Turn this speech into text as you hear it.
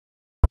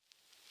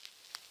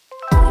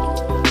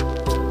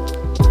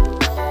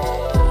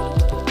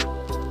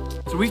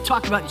we've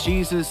talked about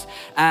Jesus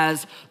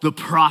as the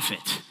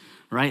prophet,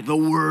 right? The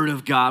Word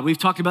of God. We've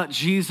talked about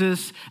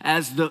Jesus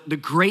as the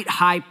great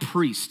high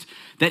priest,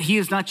 that he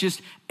is not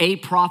just a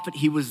prophet,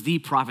 he was the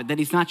prophet, that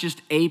he's not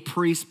just a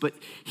priest, but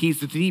he's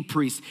the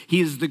priest.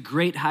 He is the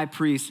great high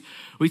priest.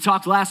 We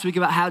talked last week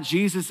about how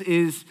Jesus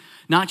is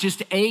not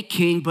just a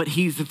king, but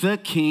he's the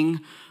king.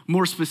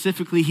 More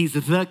specifically, he's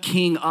the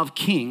King of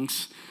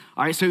Kings.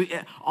 All right, so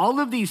all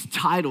of these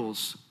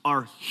titles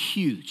are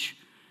huge.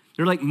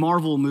 They're like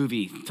Marvel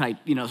movie type,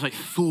 it's like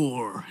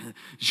Thor,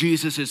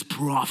 Jesus is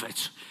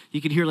prophet.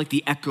 You can hear like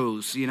the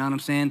echoes, you know what I'm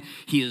saying?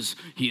 He is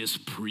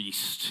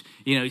priest.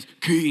 He's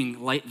king,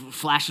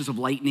 flashes of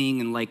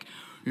lightning and like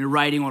you're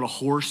riding on a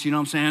horse, you know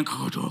what I'm saying?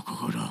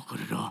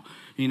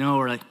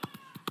 Or like,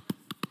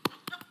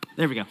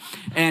 there we go.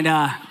 And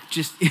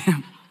just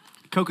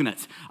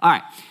coconuts. All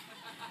right.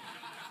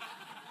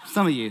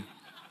 Some of you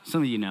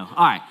know.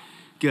 All right,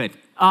 good.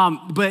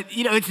 But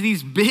it's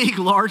these big,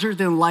 larger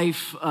than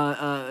life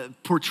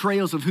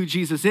portrayals of who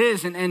Jesus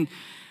is. And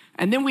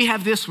then we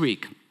have this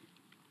week,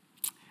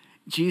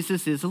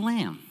 Jesus is a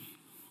lamb.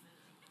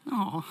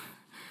 Oh,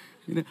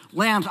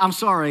 lambs, I'm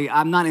sorry,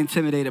 I'm not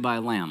intimidated by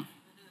a lamb.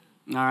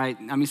 All right,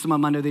 I mean, some of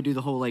them I know they do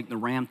the whole like the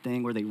ram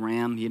thing where they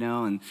ram,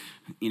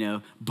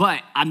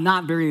 but I'm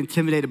not very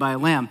intimidated by a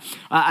lamb.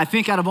 I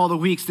think out of all the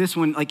weeks, this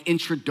one, like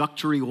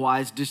introductory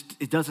wise,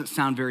 it doesn't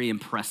sound very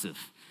impressive.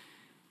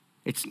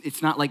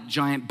 It's not like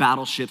giant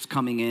battleships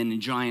coming in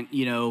and giant,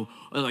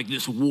 like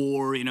this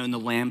war, and the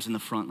lambs in the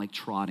front like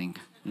trotting,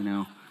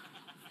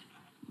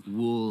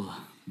 wool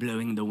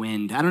blowing in the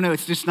wind. I don't know,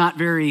 it's just not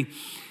very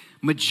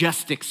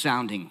majestic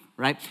sounding,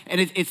 right?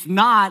 And it's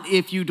not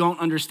if you don't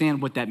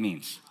understand what that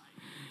means.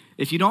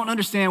 If you don't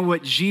understand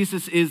what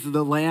Jesus is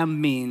the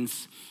Lamb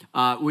means,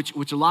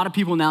 which a lot of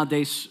people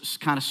nowadays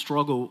kind of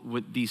struggle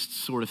with these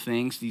sort of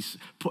things,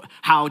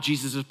 how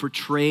Jesus is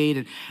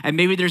portrayed, and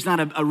maybe there's not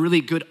a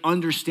really good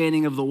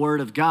understanding of the Word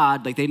of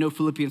God. Like they know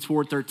Philippians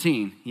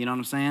 4:13, you know what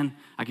I'm saying?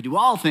 I can do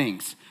all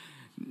things.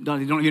 They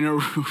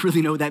don't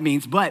really know what that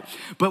means. But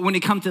when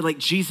it comes to like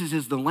Jesus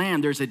is the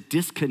Lamb, there's a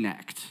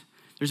disconnect.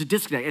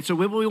 And so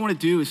what we want to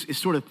do is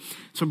sort of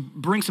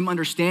bring some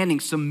understanding,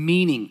 some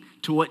meaning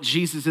to what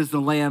Jesus is the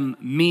Lamb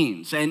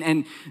means.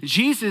 And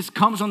Jesus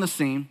comes on the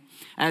scene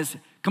as,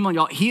 come on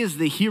y'all, he is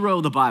the hero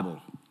of the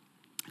Bible.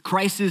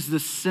 Christ is the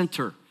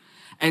center.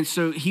 And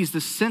so he's the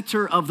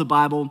center of the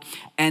Bible.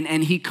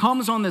 And he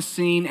comes on the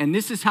scene, and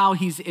this is how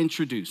he's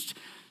introduced.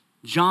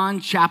 John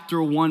chapter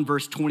 1,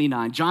 verse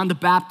 29. John the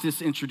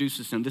Baptist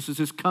introduces him. This is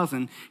his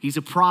cousin. He's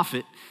a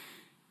prophet.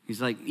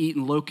 He's like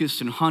eating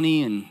locusts and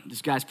honey, and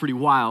this guy's pretty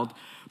wild.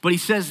 But he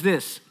says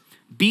this,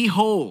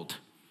 behold.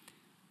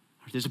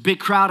 There's a big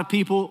crowd of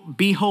people.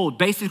 Behold.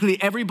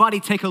 Basically, everybody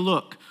take a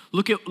look.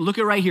 Look at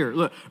right here.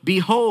 Look.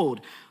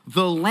 Behold,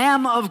 the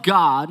Lamb of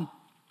God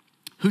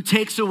who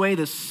takes away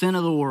the sin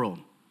of the world.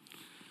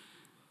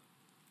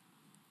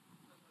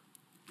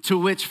 To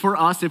which for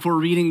us, if we're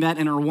reading that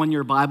in our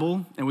one-year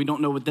Bible and we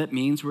don't know what that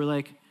means, we're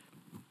like,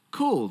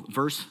 cool,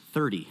 verse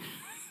 30.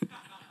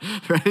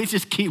 Right?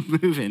 Just keep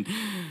moving.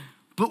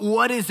 But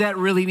what does that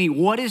really mean?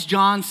 What is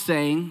John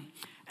saying?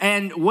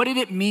 And what did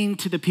it mean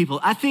to the people?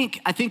 I think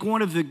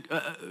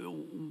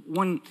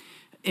one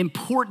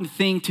important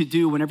thing to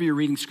do whenever you're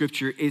reading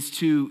scripture is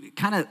to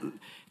kind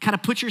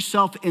of put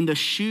yourself in the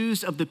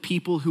shoes of the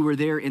people who were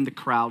there in the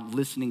crowd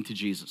listening to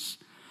Jesus.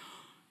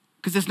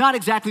 Because it's not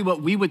exactly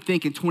what we would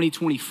think in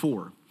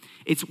 2024.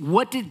 It's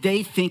what did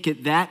they think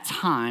at that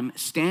time,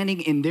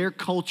 standing in their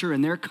culture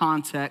and their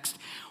context.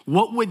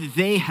 What would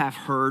they have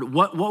heard?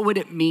 What would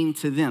it mean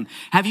to them?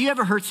 Have you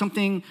ever heard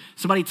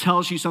somebody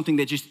tells you something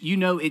that just,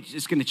 it's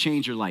just gonna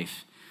change your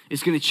life.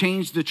 It's gonna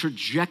change the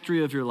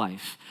trajectory of your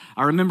life.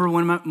 I remember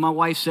when my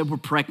wife said we're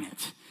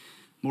pregnant.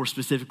 More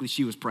specifically,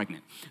 she was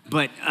pregnant.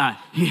 But,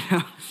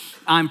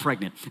 I'm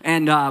pregnant.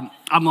 And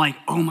I'm like,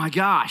 oh my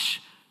gosh.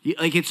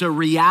 Like it's a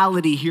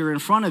reality here in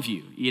front of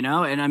you,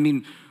 And I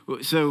mean,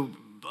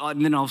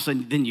 and then all of a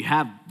sudden, then you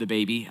have the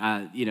baby,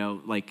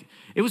 like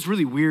it was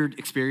really weird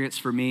experience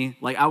for me.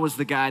 Like I was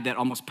the guy that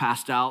almost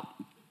passed out,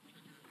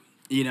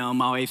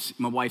 my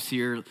wife's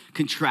here,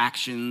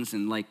 contractions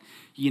and like,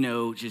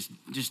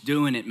 just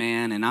doing it,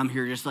 man. And I'm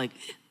here just like,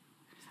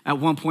 at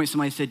one point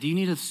somebody said, do you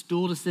need a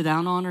stool to sit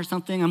down on or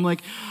something? I'm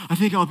like, I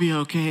think I'll be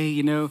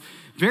okay,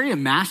 very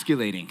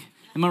emasculating.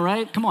 Am I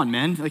right? Come on,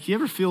 man. Like you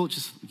ever feel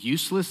just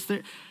useless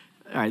there?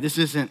 All right, this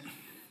is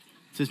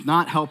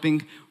not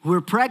helping.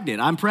 We're pregnant.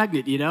 I'm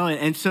pregnant,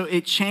 And so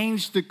it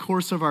changed the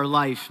course of our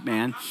life,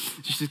 man.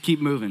 Just to keep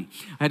moving.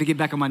 I had to get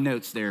back on my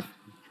notes there.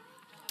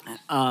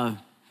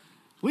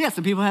 We had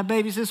some people have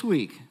babies this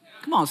week.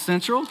 Come on,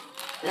 Central.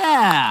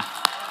 Yeah.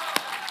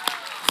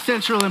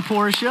 Central and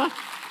Portia.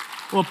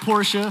 Well,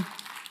 Portia,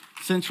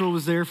 Central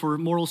was there for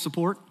moral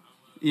support.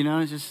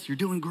 Just you're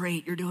doing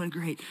great.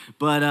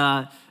 But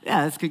yeah,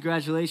 that's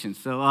congratulations.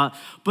 So,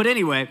 but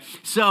anyway,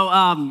 so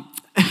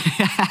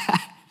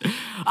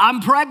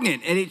I'm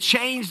pregnant. And it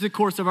changed the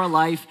course of our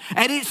life.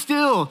 And it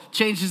still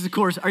changes the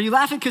course. Are you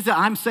laughing because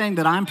I'm saying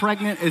that I'm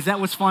pregnant? Is that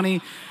what's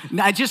funny?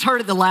 I just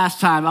heard it the last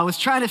time. I was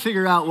trying to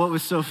figure out what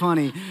was so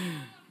funny.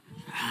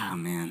 Oh,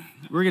 man.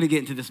 We're going to get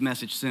into this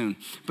message soon.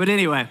 But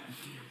anyway,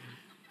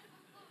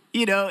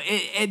 you know,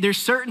 there's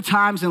certain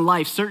times in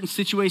life, certain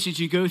situations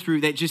you go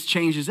through that just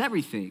changes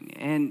everything.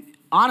 And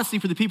honestly,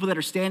 for the people that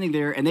are standing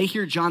there and they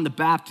hear John the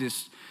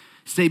Baptist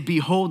say,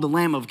 "Behold the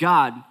Lamb of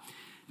God,"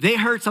 they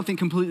heard something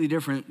completely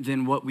different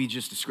than what we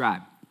just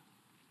described.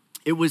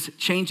 It was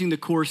changing the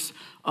course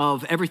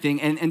of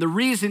everything. And the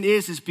reason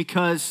is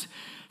because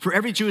for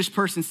every Jewish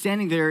person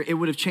standing there, it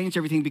would have changed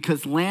everything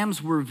because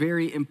lambs were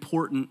very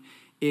important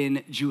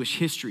in Jewish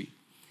history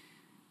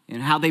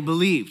and how they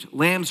believed.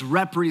 Lambs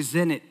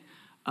represented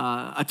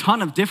a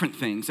ton of different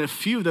things. A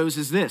few of those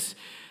is this,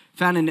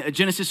 found in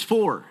Genesis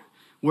 4,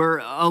 where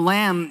a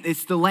lamb,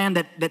 it's the lamb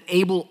that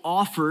Abel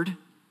offered.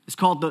 It's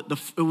called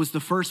it was the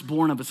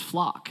firstborn of his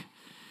flock.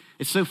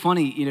 It's so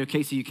funny, you know,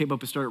 Casey, you came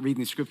up and started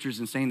reading the scriptures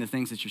and saying the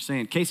things that you're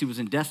saying. Casey was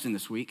in Destin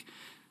this week,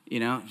 you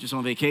know, just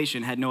on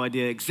vacation, had no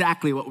idea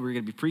exactly what we were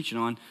going to be preaching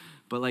on,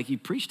 but like you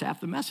preached half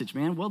the message,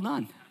 man. Well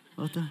done.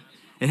 Well done.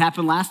 It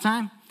happened last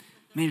time.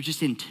 Man, you're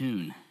just in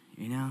tune,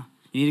 you know.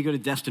 You need to go to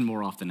Destin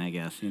more often, I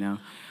guess, you know.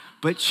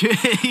 But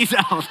he's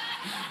out.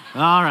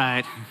 All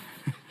right.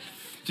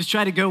 Just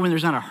try to go when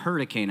there's not a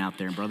hurricane out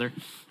there, brother,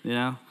 you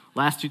know.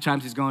 Last 2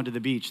 times he's gone to the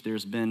beach,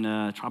 there's been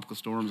tropical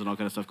storms and all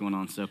kind of stuff going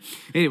on. So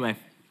anyway,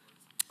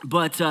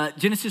 but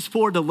Genesis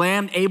 4, the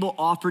lamb Abel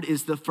offered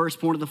is the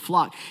firstborn of the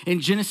flock. In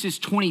Genesis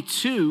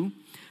 22,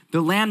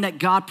 the lamb that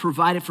God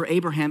provided for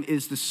Abraham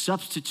is the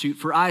substitute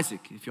for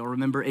Isaac. If y'all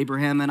remember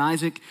Abraham and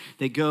Isaac,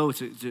 they go,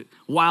 it's a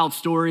wild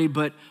story,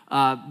 but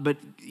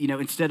you know,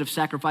 instead of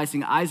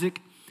sacrificing Isaac,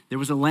 there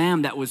was a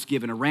lamb that was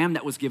given, a ram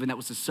that was given that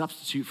was a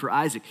substitute for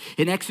Isaac.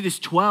 In Exodus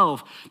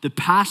 12, the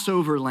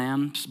Passover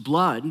lamb's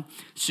blood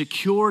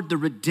secured the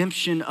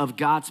redemption of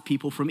God's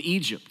people from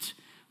Egypt,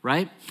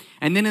 right?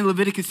 And then in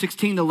Leviticus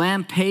 16, the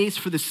lamb pays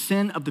for the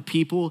sin of the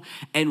people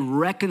and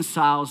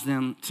reconciles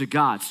them to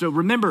God. So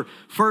remember,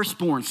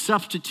 firstborn,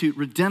 substitute,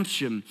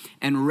 redemption,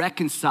 and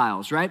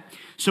reconciles, right?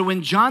 So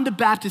when John the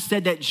Baptist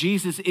said that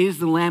Jesus is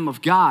the Lamb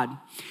of God,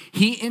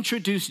 he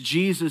introduced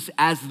Jesus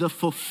as the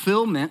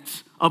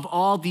fulfillment of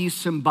all these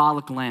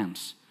symbolic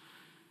lambs.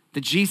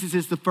 That Jesus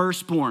is the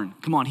firstborn.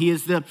 Come on, he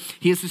is the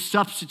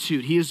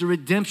substitute. He is the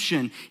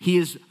redemption. He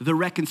is the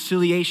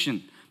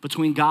reconciliation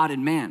between God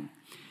and man.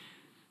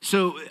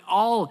 So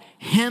all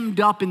hemmed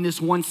up in this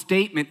one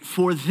statement,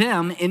 for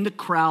them in the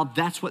crowd,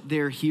 that's what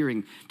they're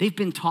hearing. They've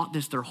been taught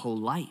this their whole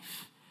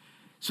life.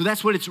 So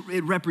that's what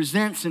it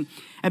represents. And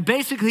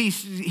basically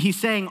he's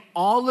saying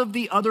all of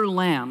the other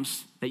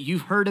lambs that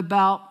you've heard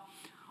about,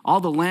 all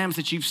the lambs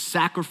that you've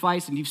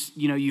sacrificed and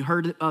you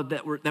heard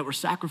that were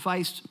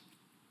sacrificed,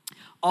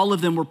 all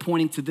of them were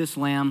pointing to this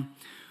lamb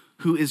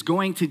who is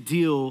going to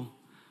deal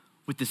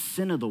with the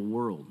sin of the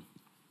world.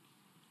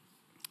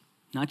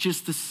 Not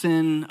just the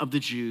sin of the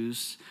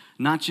Jews,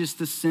 not just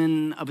the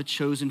sin of a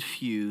chosen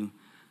few,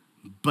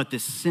 but the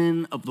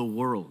sin of the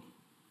world.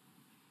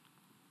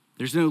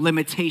 There's no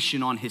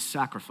limitation on his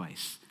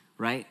sacrifice,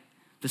 right?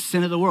 The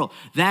sin of the world.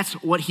 That's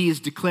what he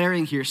is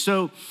declaring here.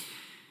 So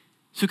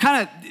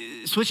kind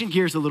of switching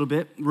gears a little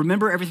bit,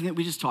 remember everything that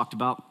we just talked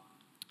about.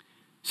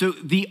 So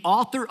the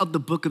author of the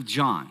book of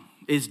John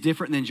is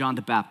different than John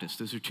the Baptist.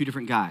 Those are 2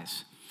 different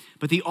guys.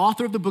 But the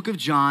author of the book of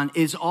John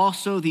is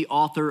also the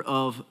author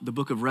of the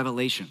book of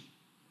Revelation,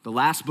 the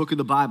last book of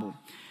the Bible.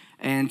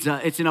 And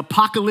it's an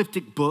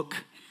apocalyptic book,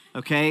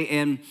 okay?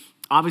 And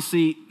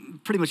obviously,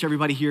 pretty much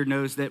everybody here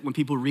knows that when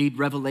people read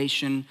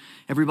Revelation,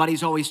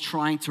 everybody's always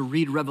trying to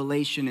read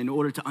Revelation in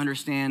order to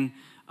understand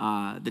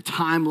the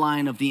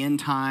timeline of the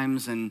end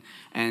times. And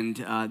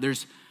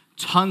there's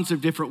tons of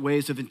different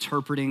ways of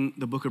interpreting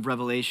the book of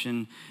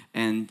Revelation.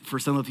 And for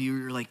some of you,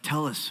 you're like,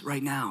 tell us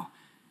right now.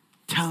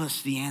 Tell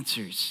us the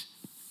answers.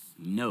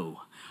 No,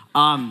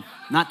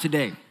 not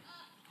today.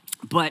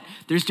 But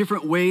there's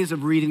different ways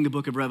of reading the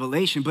book of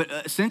Revelation. But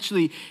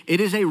essentially, it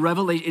is a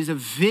revelation, it is a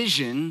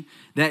vision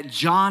that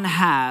John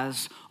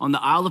has on the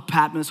Isle of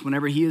Patmos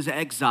whenever he is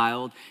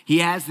exiled. He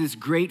has this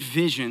great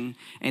vision,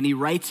 and he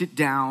writes it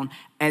down.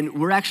 And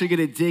we're actually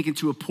going to dig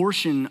into a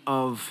portion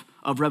of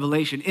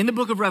Revelation. In the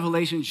book of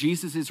Revelation,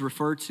 Jesus is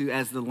referred to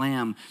as the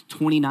Lamb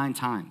 29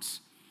 times.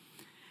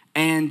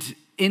 And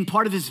in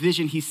part of his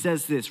vision, he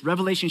says this,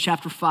 Revelation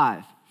chapter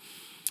 5.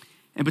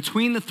 And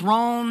between the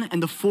throne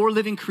and the 4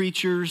 living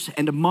creatures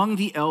and among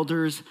the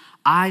elders,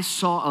 I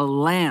saw a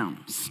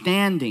lamb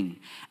standing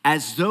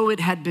as though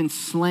it had been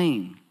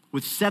slain,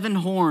 with 7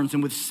 horns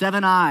and with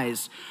 7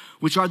 eyes,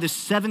 which are the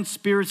 7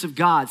 spirits of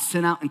God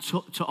sent out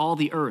to all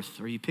the earth.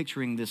 Are you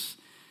picturing this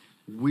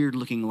weird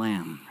looking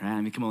lamb, right?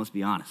 I mean, come on, let's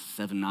be honest.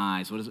 7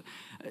 eyes. What is it?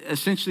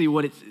 Essentially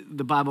what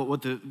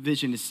the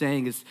vision is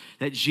saying is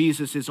that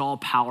Jesus is all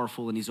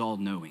powerful and he's all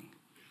knowing,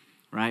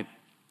 right?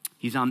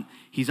 He's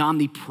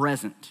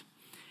omnipresent.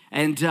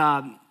 And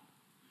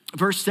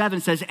verse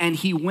 7 says, and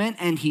he went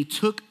and he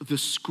took the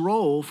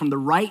scroll from the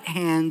right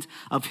hand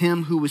of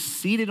him who was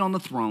seated on the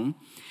throne.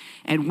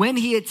 And when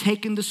he had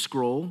taken the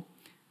scroll,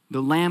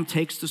 the Lamb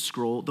takes the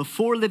scroll, the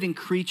 4 living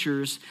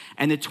creatures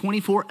and the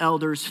 24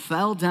 elders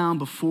fell down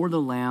before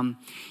the Lamb,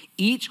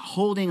 each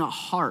holding a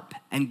harp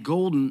and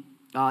golden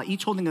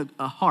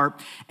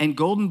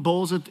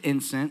bowls of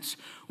incense,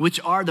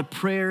 which are the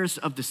prayers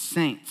of the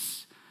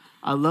saints.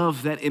 I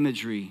love that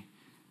imagery.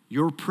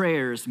 Your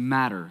prayers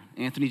matter.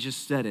 Anthony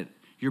just said it.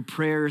 Your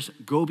prayers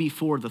go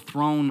before the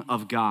throne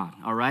of God,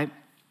 all right?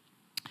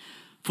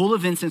 Full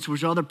of incense,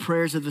 which are the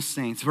prayers of the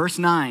saints. Verse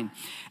 9,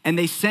 and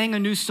they sang a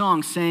new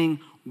song, saying,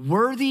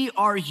 worthy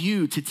are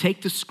you to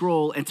take the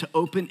scroll and to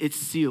open its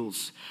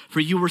seals. For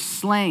you were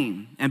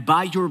slain, and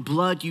by your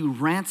blood you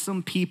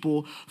ransomed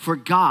people for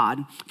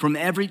God from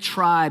every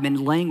tribe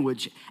and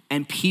language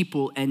and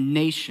people and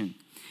nation.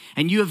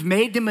 And you have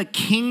made them a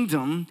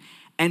kingdom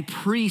and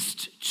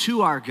priests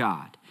to our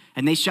God,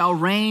 and they shall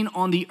reign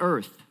on the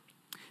earth.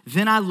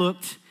 Then I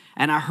looked,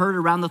 and I heard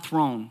around the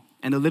throne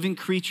and the living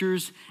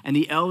creatures and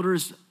the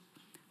elders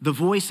the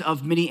voice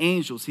of many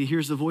angels. He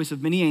hears the voice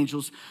of many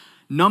angels,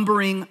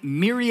 numbering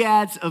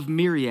myriads of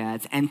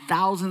myriads and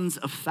thousands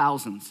of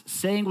thousands,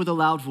 saying with a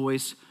loud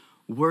voice,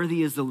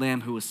 worthy is the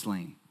Lamb who was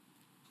slain.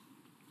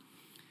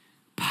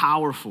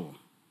 Powerful.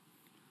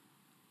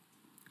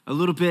 A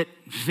little bit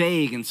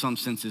vague in some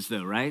senses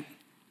though, right?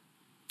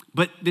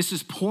 But this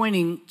is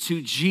pointing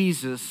to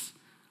Jesus,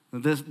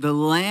 the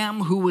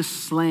Lamb who was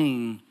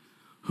slain,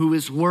 who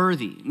is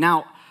worthy.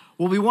 Now,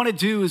 what we want to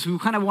do is we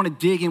kind of want to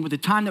dig in with the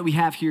time that we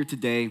have here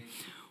today.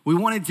 We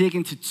want to dig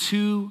into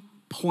 2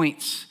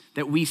 points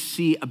that we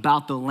see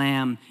about the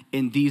Lamb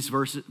in these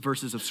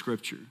verses of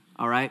Scripture,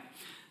 all right?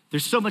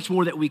 There's so much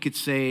more that we could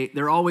say.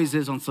 There always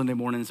is on Sunday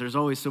mornings. There's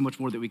always so much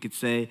more that we could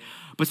say.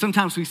 But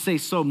sometimes we say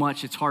so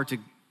much, it's hard to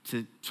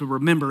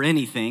remember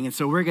anything. And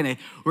so we're gonna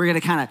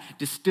kind of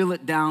distill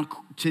it down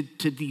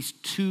to these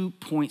 2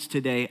 points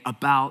today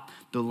about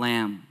the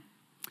Lamb.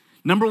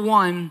 Number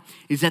 1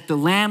 is that the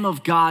Lamb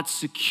of God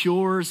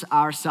secures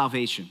our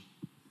salvation,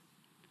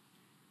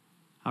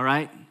 all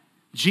right?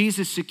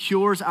 Jesus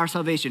secures our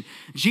salvation.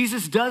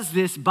 Jesus does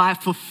this by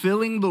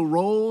fulfilling the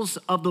roles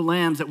of the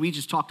lambs that we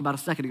just talked about a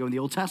second ago in the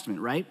Old Testament,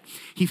 right?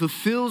 He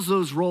fulfills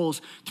those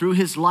roles through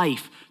his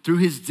life, through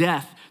his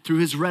death, through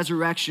his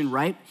resurrection,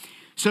 right?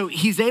 So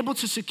he's able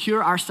to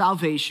secure our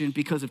salvation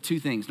because of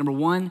 2 things. Number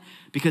 1,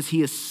 because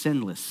he is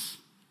sinless.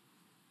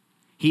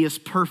 He is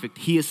perfect.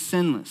 He is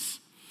sinless.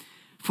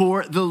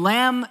 For the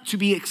lamb to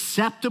be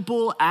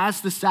acceptable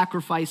as the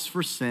sacrifice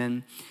for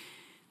sin,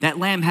 that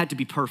lamb had to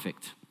be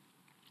perfect.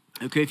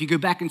 Okay, if you go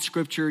back in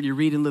Scripture, you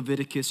read in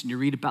Leviticus and you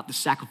read about the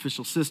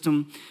sacrificial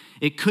system,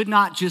 it could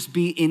not just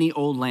be any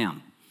old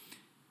lamb.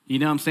 You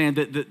know what I'm saying?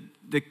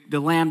 The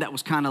lamb that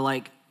was kind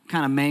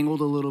of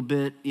mangled a little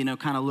bit, you know,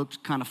 kind of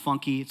looked kind of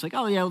funky. It's like,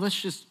 oh yeah,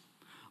 let's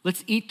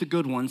eat the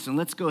good ones and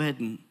let's go ahead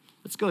and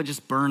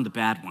just burn the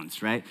bad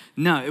ones, right?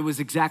 No, it was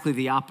exactly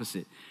the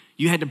opposite.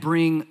 You had to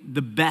bring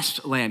the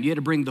best lamb. You had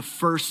to bring the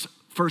first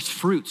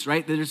fruits,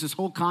 right? There's this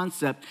whole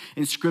concept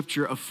in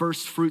Scripture of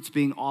first fruits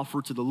being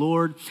offered to the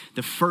Lord,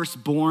 the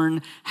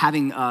firstborn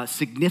having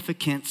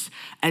significance.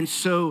 And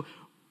so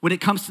when it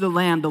comes to the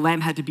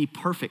lamb had to be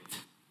perfect.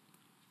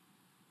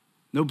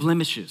 No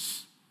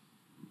blemishes.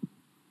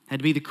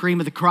 Had to be the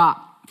cream of the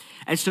crop.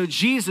 And so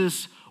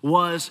Jesus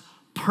was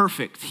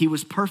perfect. He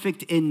was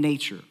perfect in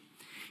nature.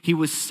 He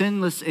was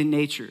sinless in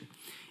nature.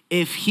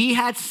 If he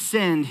had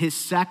sinned, his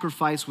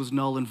sacrifice was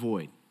null and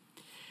void.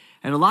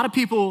 And a lot of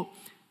people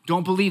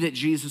don't believe that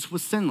Jesus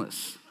was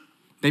sinless.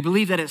 They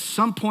believe that at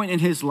some point in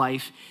his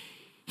life,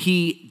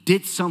 he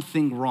did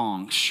something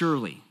wrong,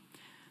 surely.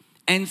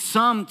 And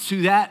some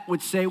to that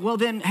would say, well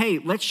then, hey,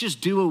 let's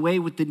just do away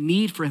with the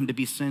need for him to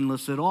be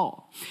sinless at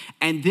all.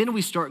 And then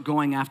we start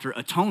going after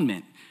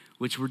atonement,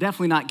 which we're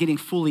definitely not getting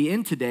fully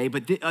in today,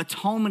 but the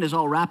atonement is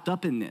all wrapped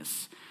up in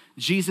this.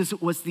 Jesus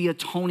was the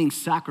atoning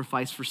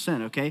sacrifice for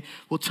sin, okay?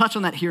 We'll touch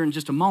on that here in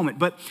just a moment,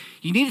 but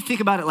you need to think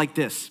about it like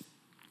this.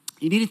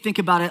 You need to think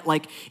about it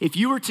like if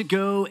you were to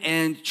go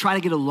and try to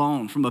get a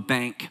loan from a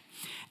bank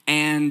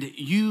and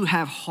you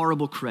have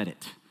horrible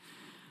credit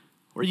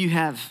or you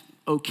have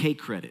okay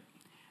credit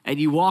and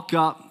you walk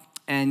up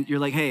and you're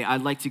like, hey,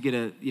 I'd like to get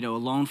a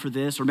loan for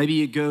this, or maybe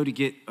you go to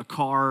get a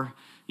car,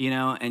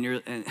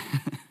 and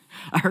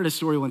I heard a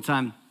story one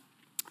time.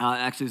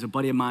 Actually, there's a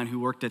buddy of mine who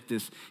worked at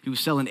this. He was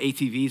selling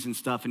ATVs and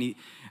stuff, and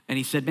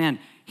he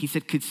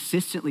said,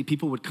 consistently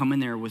people would come in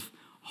there with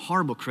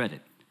horrible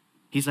credit.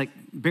 He's like,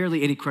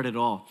 barely any credit at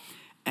all.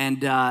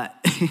 And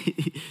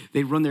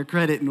they'd run their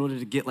credit in order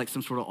to get like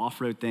some sort of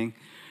off-road thing.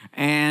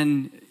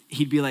 And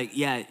he'd be like,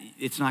 yeah,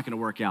 it's not gonna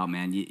work out,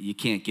 man. You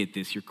can't get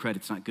this, your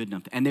credit's not good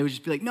enough. And they would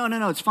just be like, no,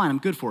 it's fine, I'm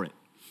good for it.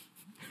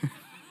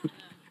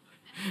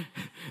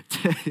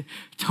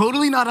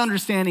 Totally not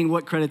understanding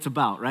what credit's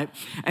about, right?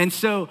 And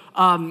so,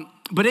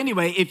 but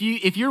anyway,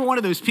 if you're one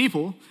of those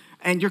people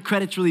and your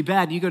credit's really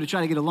bad, you go to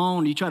try to get a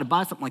loan, you try to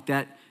buy something like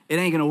that, it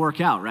ain't gonna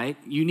work out, right?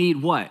 You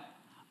need what?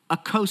 A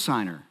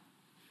cosigner.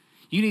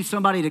 You need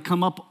somebody to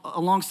come up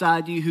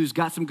alongside you who's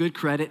got some good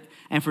credit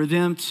and for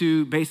them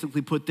to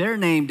basically put their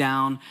name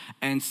down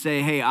and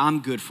say, hey, I'm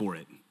good for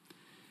it,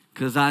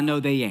 because I know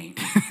they ain't.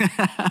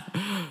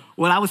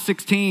 When I was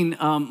 16,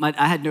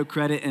 I had no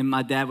credit, and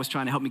my dad was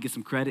trying to help me get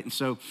some credit. And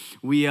so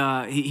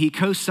he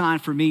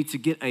co-signed for me to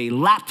get a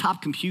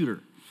laptop computer,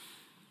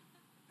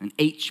 an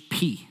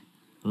HP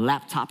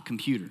laptop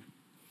computer.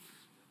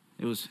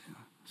 It was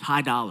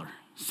high dollar,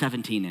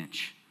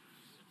 17-inch.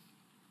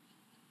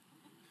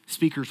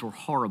 Speakers were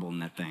horrible in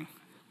that thing.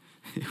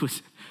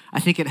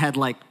 I think it had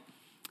like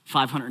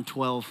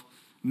 512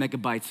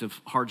 megabytes of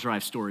hard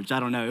drive storage. I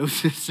don't know. It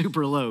was just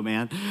super low,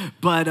 man.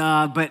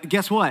 But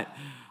guess what?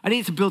 I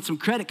needed to build some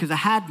credit because I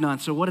had none.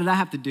 So what did I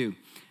have to do?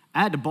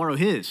 I had to borrow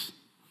his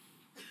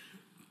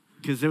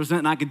because there was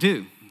nothing I could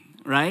do,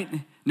 right?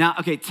 Now,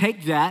 okay,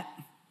 take that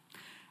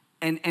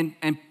and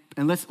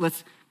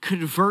let's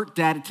convert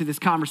that into this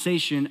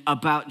conversation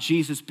about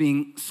Jesus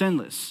being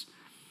sinless.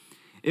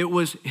 It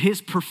was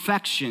his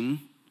perfection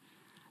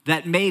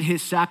that made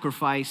his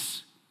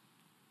sacrifice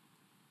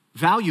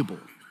valuable,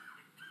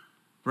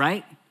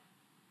 right?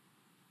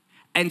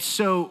 And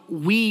so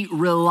we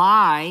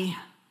rely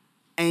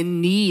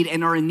and need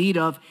and are in need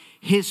of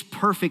his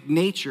perfect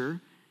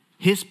nature,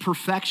 his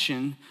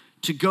perfection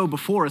to go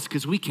before us,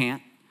 because we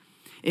can't,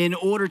 in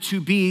order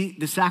to be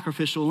the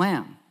sacrificial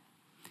lamb.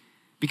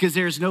 Because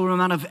there's no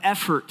amount of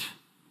effort.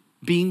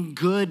 Being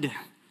good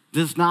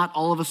does not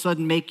all of a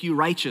sudden make you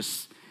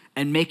righteous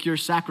and make your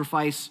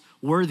sacrifice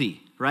worthy,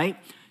 right?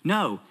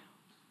 No,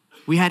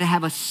 we had to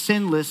have a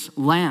sinless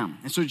lamb.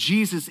 And so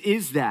Jesus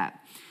is that.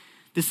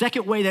 The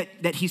second way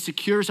that he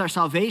secures our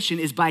salvation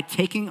is by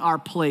taking our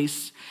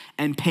place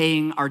and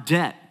paying our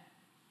debt.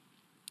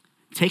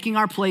 Taking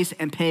our place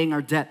and paying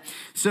our debt.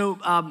 So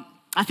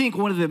I think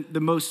one of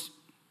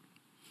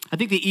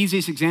the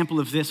easiest example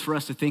of this for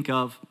us to think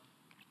of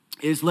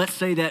is, let's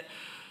say that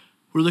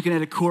we're looking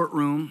at a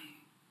courtroom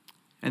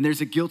and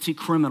there's a guilty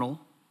criminal.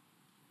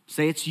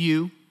 Say it's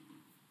you.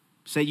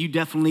 Say you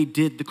definitely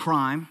did the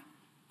crime.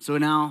 So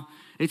now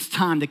it's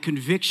time. The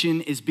conviction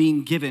is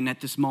being given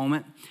at this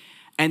moment.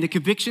 And the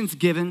conviction's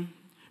given.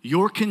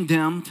 You're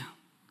condemned.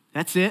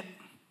 That's it.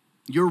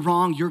 You're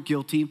wrong. You're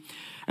guilty.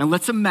 And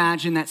let's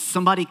imagine that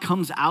somebody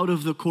comes out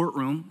of the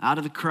courtroom, out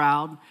of the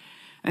crowd,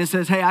 and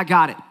says, hey, I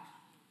got it.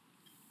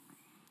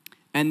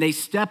 And they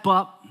step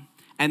up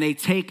and they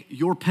take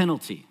your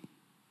penalty.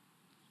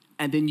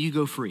 And then you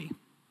go free.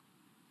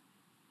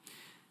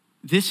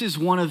 This is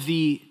one of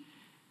the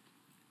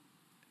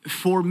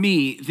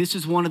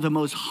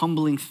most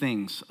humbling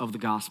things of the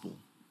gospel,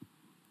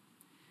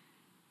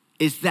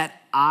 is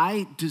that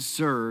I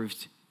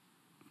deserved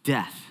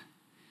death,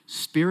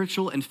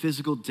 spiritual and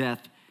physical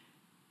death,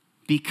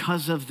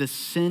 because of the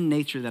sin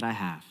nature that I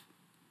have.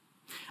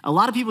 A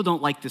lot of people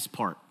don't like this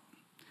part.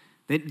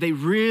 They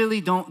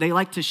really don't. They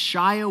like to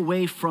shy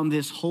away from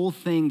this whole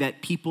thing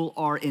that people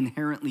are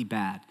inherently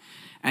bad.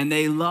 And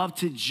they love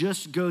to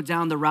just go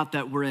down the route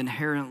that we're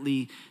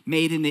inherently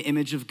made in the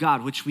image of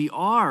God, which we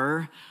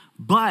are,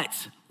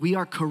 but we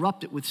are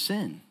corrupted with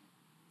sin.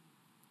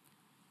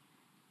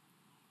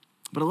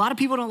 But a lot of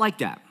people don't like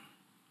that.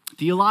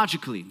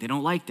 Theologically, they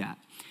don't like that.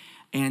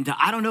 And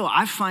I don't know,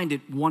 I find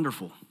it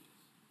wonderful.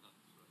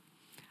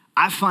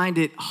 I find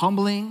it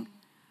humbling.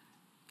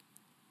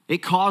 It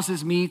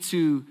causes me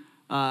to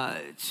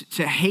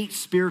hate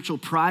spiritual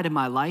pride in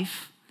my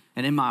life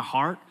and in my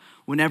heart.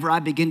 Whenever I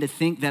begin to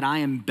think that I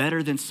am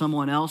better than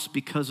someone else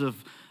because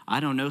of, I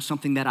don't know,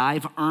 something that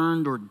I've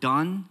earned or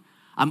done,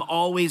 I'm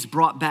always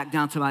brought back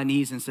down to my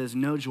knees and says,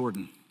 no,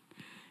 Jordan,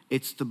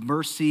 it's the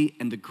mercy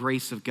and the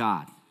grace of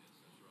God.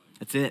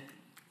 That's it,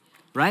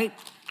 right?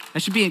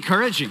 That should be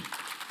encouraging.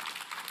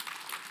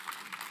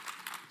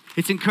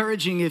 It's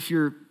encouraging if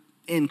you're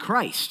in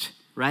Christ,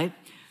 right?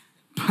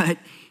 But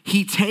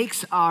he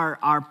takes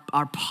our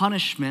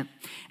punishment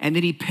and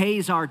then he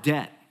pays our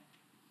debt.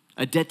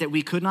 A debt that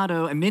we could not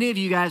owe. And many of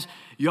you guys,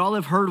 y'all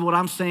have heard what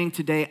I'm saying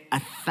today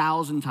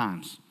 1,000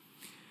 times.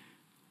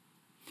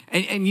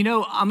 And you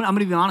know, I'm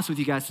gonna be honest with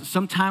you guys.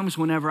 Sometimes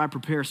whenever I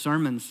prepare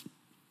sermons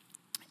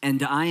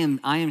and I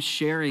am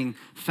sharing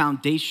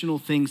foundational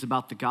things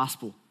about the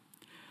gospel,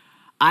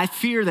 I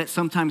fear that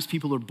sometimes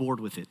people are bored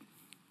with it.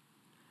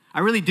 I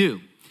really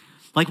do.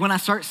 Like when I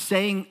start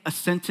saying a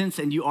sentence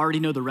and you already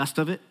know the rest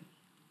of it,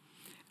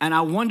 and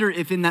I wonder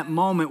if in that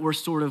moment we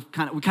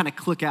kind of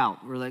click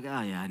out. We're like,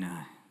 oh yeah, I know.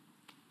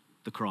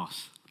 The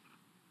cross,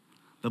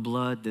 the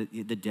blood,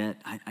 the debt,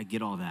 I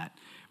get all that.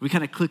 We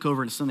kind of click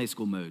over into Sunday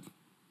school mode. Do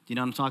you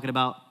know what I'm talking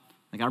about?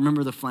 Like I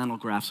remember the flannel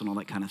graphs and all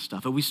that kind of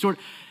stuff. But we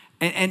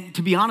and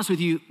to be honest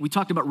with you, we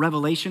talked about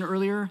revelation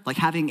earlier, like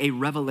having a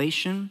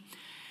revelation.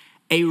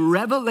 A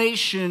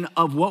revelation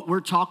of what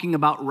we're talking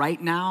about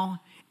right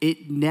now,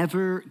 it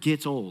never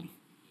gets old.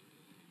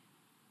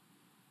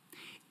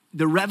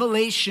 The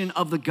revelation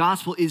of the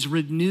gospel is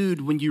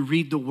renewed when you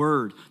read the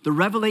word. The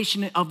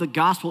revelation of the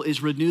gospel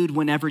is renewed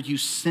whenever you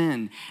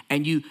sin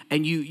and you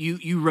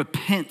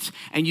repent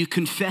and you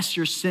confess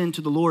your sin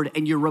to the Lord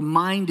and you're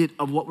reminded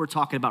of what we're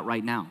talking about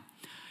right now.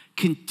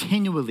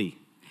 Continually,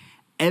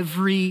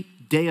 every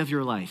day of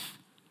your life.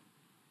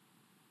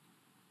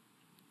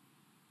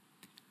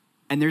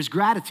 And there's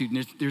gratitude,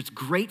 and there's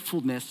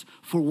gratefulness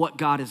for what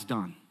God has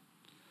done.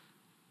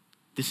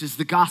 This is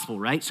the gospel,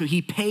 right? So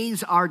he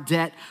pays our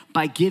debt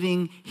by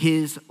giving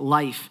his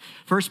life.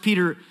 1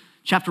 Peter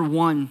chapter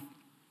 1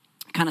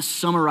 kind of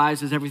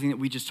summarizes everything that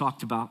we just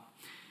talked about.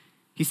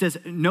 He says,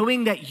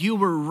 knowing that you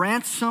were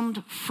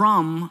ransomed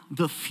from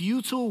the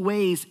futile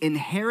ways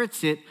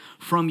inherited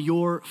from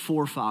your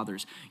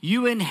forefathers.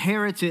 You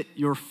inherited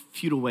your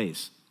futile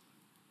ways.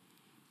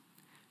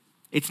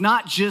 It's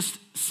not just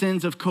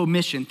sins of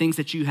commission, things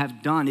that you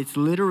have done. It's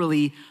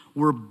literally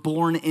we're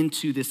born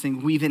into this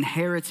thing. We've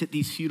inherited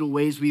these futile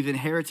ways. We've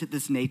inherited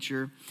this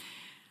nature.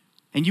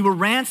 And you were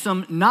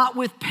ransomed not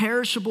with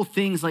perishable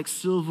things like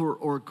silver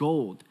or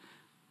gold.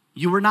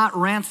 You were not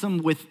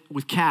ransomed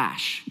with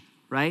cash,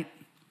 right?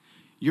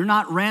 You're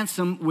not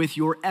ransomed with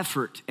your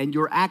effort and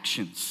your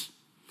actions,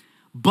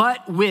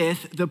 but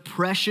with the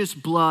precious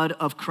blood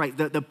of Christ,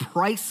 the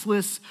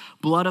priceless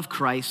blood of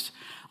Christ,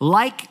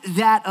 like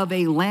that of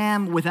a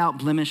lamb without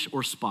blemish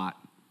or spot.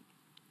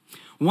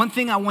 One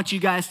thing I want you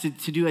guys to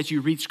do as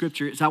you read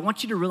scripture is I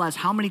want you to realize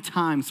how many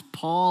times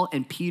Paul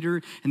and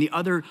Peter and the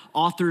other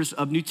authors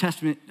of New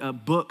Testament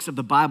books of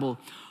the Bible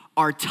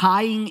are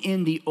tying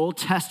in the Old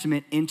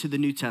Testament into the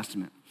New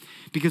Testament.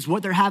 Because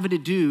what they're having to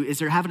do is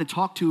they're having to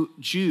talk to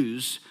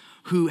Jews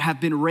who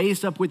have been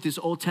raised up with this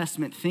Old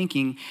Testament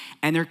thinking,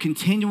 and they're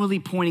continually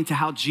pointing to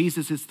how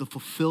Jesus is the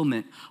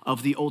fulfillment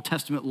of the Old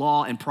Testament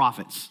law and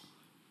prophets.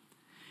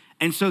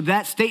 And so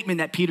that statement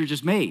that Peter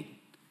just made,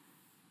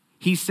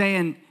 he's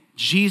saying,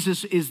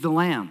 Jesus is the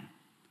Lamb.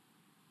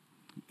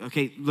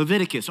 Okay,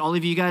 Leviticus, all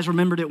of you guys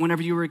remembered it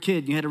whenever you were a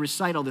kid. You had to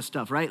recite all this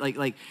stuff, right?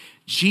 Like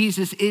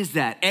Jesus is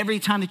that. Every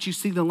time that you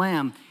see the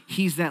Lamb,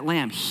 he's that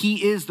Lamb.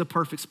 He is the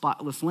perfect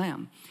spotless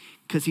Lamb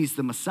because he's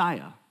the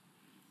Messiah.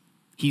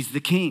 He's the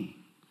King.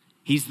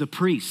 He's the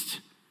priest.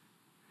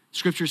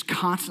 Scripture's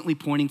constantly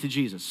pointing to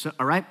Jesus, so,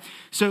 all right?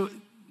 So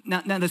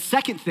now the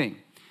second thing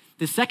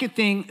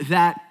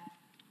that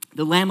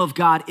the Lamb of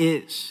God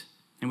is,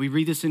 and we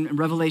read this in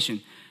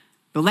Revelation,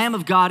 the Lamb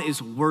of God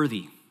is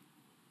worthy.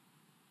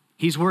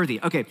 He's worthy.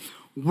 Okay,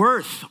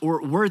 worth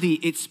or worthy,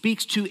 it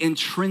speaks to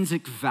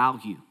intrinsic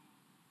value,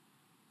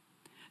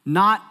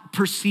 not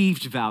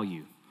perceived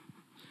value.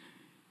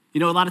 You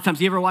know, a lot of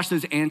times, you ever watch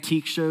those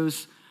antique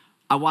shows?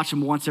 I watch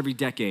them once every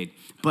decade.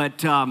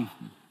 But, you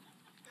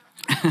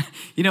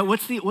know,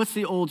 what's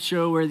the old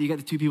show where you got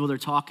the two people, they're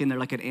talking, they're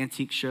like an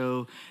antique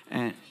show,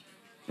 and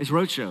it's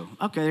Roadshow.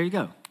 Okay, there you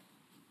go.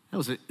 That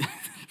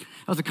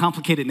was a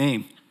complicated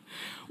name.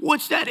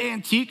 What's that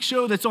antique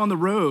show that's on the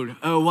road?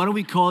 Oh, why don't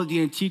we call it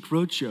the Antique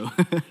Roadshow?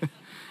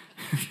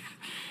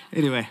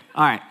 Anyway,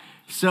 all right.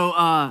 So,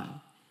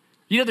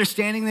 you know, they're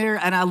standing there,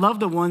 and I love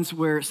the ones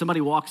where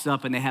somebody walks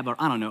up and they have,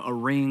 a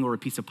ring or a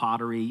piece of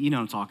pottery. You know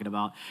what I'm talking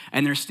about.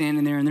 And they're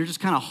standing there, and they're just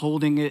kind of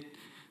holding it.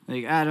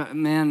 Like,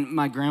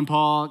 my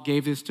grandpa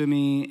gave this to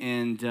me,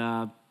 and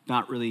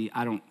not really,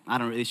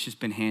 it's just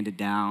been handed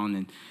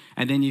down.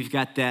 And then you've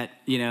got that,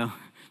 you know,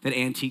 that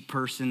antique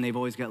person. They've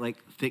always got, like,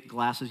 thick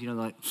glasses. You know,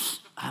 they're like,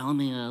 let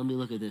me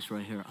look at this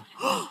right here.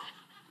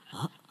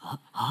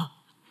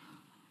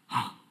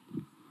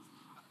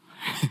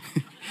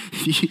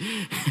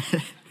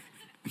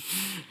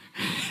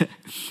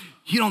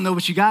 You don't know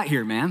what you got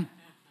here, man.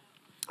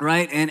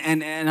 Right?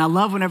 And I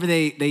love whenever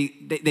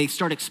they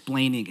start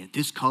explaining it.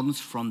 This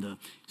comes from the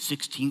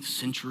 16th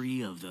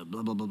century of the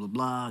blah, blah, blah, blah,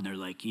 blah. And they're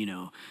like, you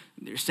know,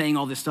 they're saying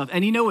all this stuff.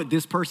 And you know what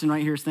this person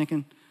right here is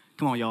thinking?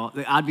 Come on, y'all.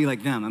 I'd be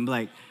like them. I'm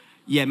like,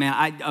 yeah,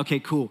 man, okay,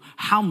 cool.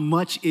 How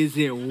much is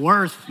it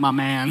worth, my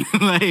man?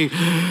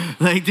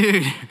 like,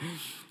 dude,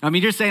 I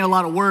mean, you're saying a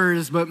lot of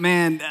words, but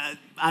man,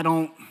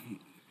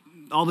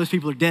 all those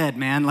people are dead,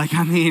 man. Like,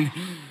 I mean,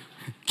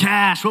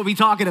 cash, what we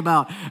talking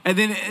about? And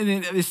then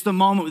it's the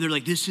moment where they're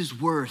like, this is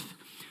worth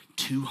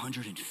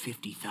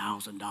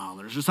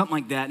 $250,000 or something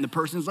like that. And the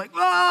person's like,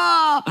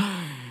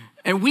 ah!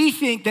 And we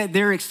think that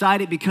they're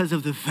excited because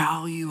of the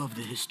value of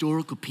the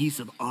historical piece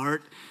of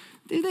art.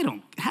 They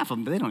don't, half of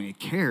them, they don't even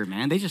care,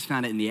 man. They just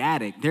found it in the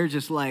attic. They're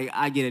just like,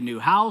 I get a new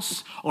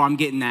house, or I'm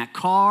getting that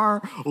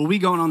car, or we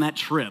going on that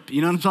trip.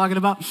 You know what I'm talking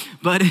about?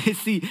 But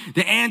it's the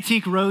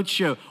Antique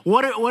Roadshow.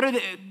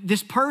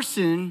 This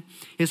person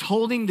is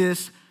holding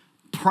this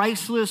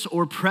priceless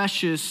or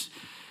precious,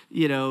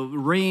 you know,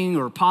 ring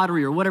or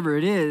pottery or whatever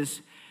it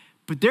is,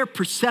 but their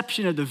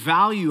perception of the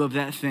value of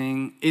that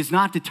thing is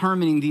not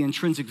determining the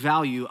intrinsic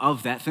value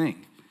of that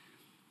thing.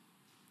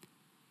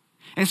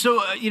 And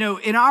so, you know,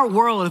 in our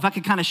world, if I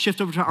could kind of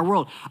shift over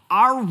to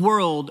our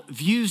world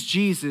views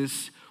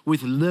Jesus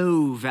with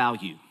low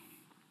value.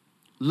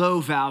 Low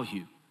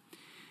value.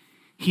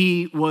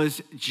 He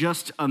was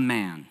just a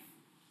man,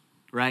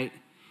 right?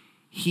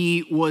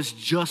 He was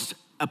just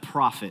a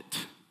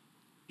prophet.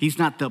 He's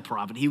not the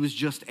prophet. He was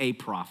just a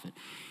prophet.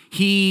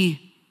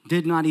 He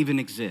did not even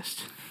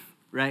exist,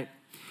 right?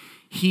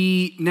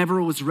 He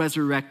never was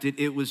resurrected.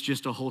 It was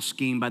just a whole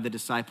scheme by the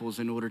disciples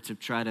in order to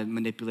try to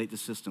manipulate the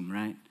system,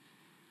 right?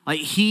 Like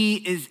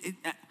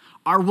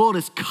Our world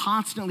is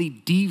constantly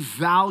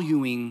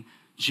devaluing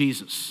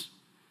Jesus.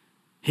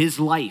 His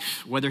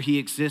life, whether he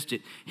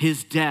existed,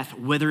 his death,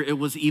 whether it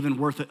was even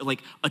worth it,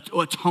 like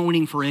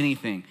atoning for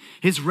anything,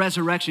 his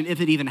resurrection, if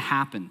it even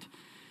happened,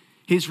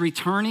 his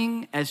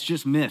returning as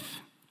just myth.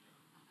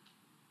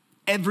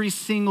 Every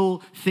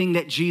single thing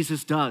that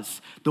Jesus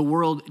does, the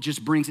world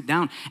just brings it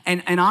down.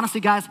 And honestly,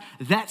 guys,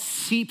 that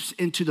seeps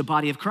into the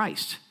body of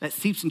Christ. That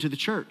seeps into the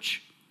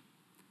church,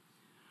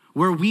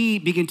 where we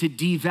begin to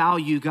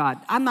devalue God.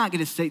 I'm not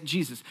gonna say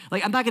Jesus,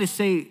 I'm not gonna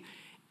say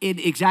in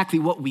exactly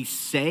what we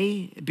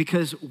say,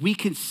 because we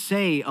can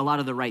say a lot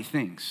of the right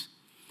things,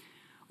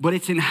 but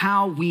it's in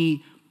how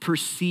we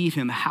perceive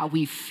him, how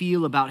we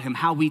feel about him,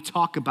 how we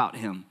talk about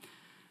him.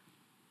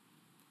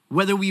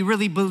 Whether we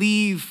really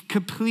believe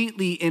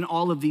completely in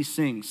all of these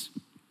things,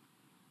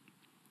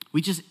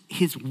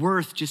 his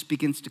worth just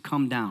begins to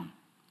come down,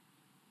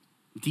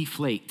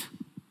 deflate,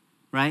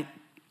 right?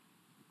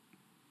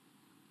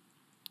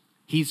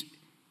 He's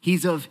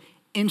of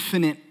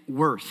infinite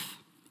worth,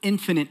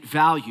 infinite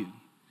value.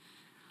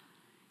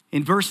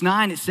 In verse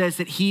 9, it says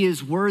that he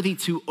is worthy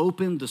to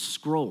open the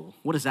scroll.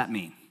 What does that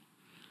mean?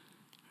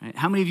 Right?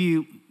 How many of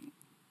you,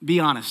 be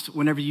honest,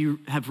 whenever you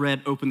have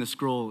read Open the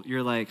Scroll,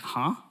 you're like,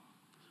 huh?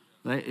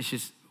 Right? It's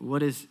just,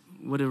 what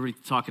are we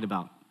talking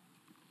about?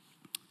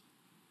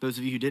 Those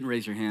of you who didn't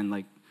raise your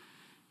hand,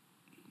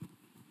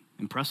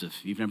 impressive.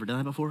 You've never done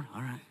that before?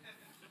 All right.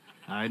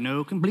 I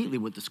know completely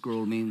what the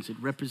scroll means. It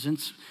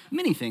represents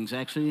many things,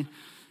 actually.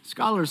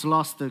 Scholars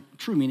lost the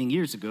true meaning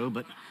years ago,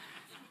 but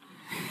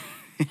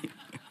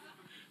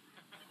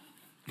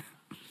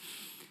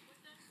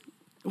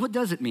what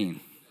does it mean?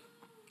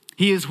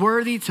 He is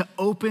worthy to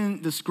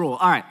open the scroll.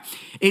 All right.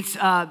 It's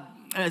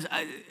as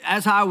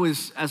I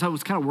was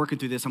kind of working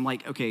through this, I'm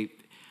like, okay,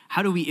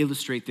 how do we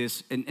illustrate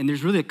this? And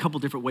there's really a couple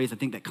different ways I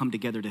think that come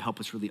together to help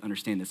us really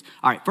understand this.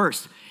 All right,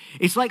 first,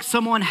 it's like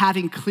someone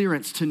having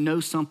clearance to know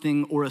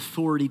something or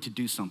authority to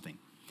do something.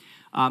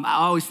 I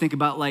always think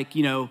about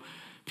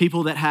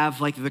people that have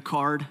the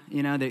card,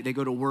 they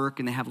go to work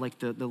and they have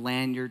the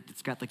lanyard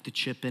that's got the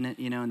chip in it,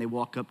 and they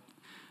walk up.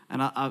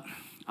 And I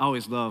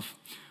always love,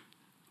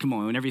 come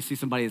on, whenever you see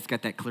somebody that's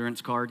got that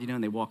clearance card,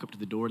 and they walk up to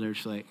the door, they're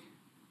just like,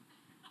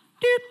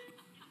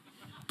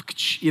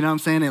 doop. You know what I'm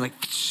saying?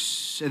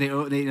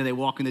 And they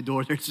walk in the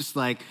door. They're just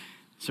like,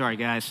 sorry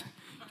guys,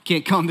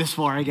 can't come this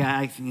far,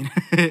 guys.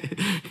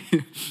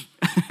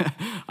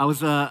 I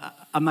was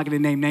I'm not going to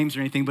name names or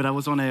anything, but I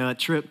was on a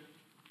trip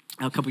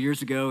a couple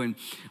years ago, and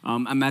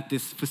I'm at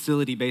this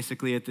facility,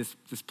 basically at this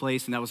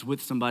place, and I was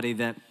with somebody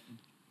that,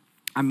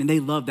 they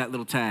love that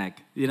little tag.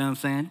 You know what I'm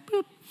saying?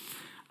 Boop.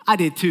 I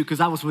did too,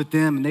 because I was with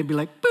them, and they'd be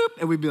like, boop,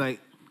 and we'd be like,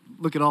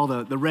 look at all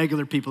the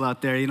regular people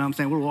out there. You know what I'm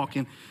saying? We're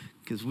walking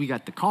because we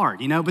got the card,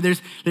 but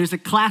there's a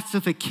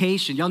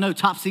classification. Y'all know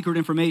top secret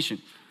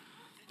information.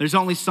 There's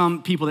only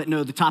some people that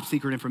know the top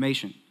secret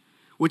information,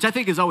 which I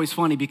think is always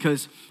funny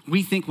because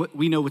we think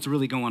we know what's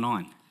really going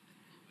on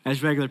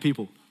as regular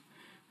people.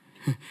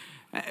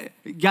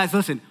 Guys,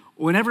 listen,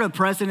 whenever a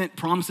president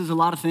promises a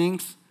lot of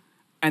things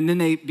and then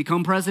they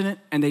become president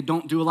and they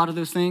don't do a lot of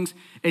those things,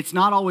 it's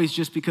not always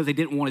just because they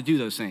didn't want to do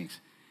those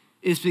things.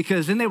 It's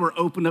because then they were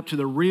opened up to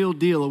the real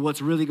deal of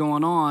what's really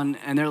going on,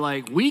 and they're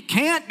like, we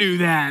can't do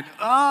that.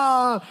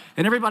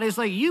 And everybody's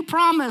like, you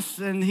promised.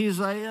 And he's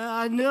like,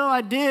 I know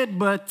I did,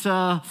 but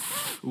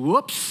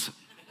whoops.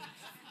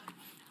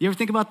 You ever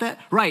think about that?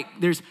 Right,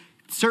 there's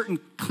certain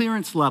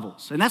clearance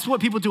levels. And that's what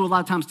people do a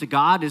lot of times to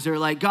God, is they're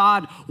like,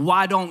 God,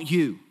 why don't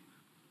you?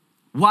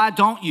 Why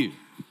don't you?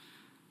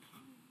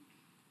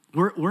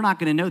 We're not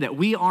gonna know that.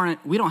 We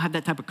don't have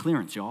that type of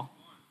clearance, y'all.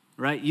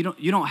 Right? You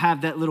don't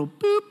have that little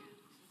boop.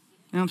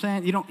 You know what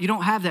I'm saying? You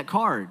don't have that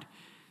card.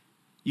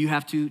 You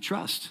have to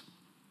trust,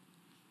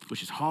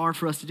 which is hard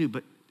for us to do,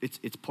 but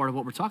it's part of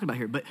what we're talking about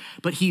here.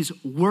 But he's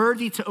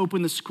worthy to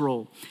open the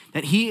scroll,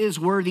 that he is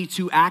worthy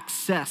to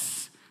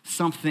access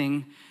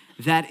something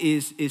that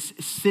is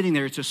sitting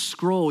there. It's a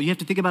scroll. You have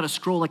to think about a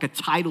scroll like a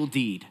title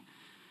deed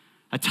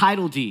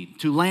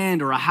to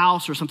land or a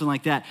house or something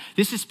like that.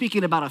 This is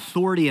speaking about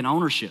authority and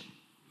ownership.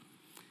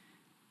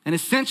 And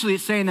essentially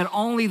it's saying that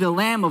only the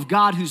Lamb of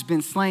God who's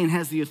been slain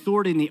has the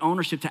authority and the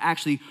ownership to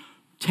actually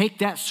take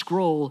that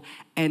scroll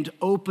and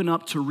open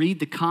up to read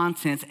the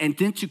contents and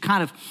then to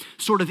kind of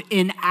sort of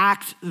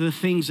enact the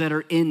things that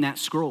are in that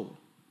scroll.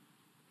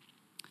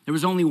 There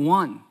was only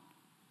one.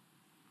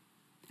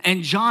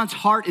 And John's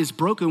heart is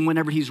broken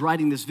whenever he's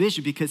writing this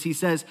vision, because he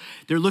says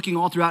they're looking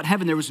all throughout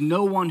heaven. There was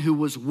no one who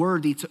was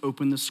worthy to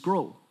open the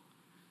scroll.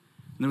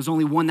 And there was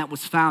only one that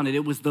was found, and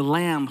it was the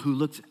Lamb who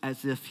looked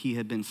as if he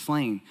had been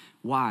slain.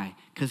 Why?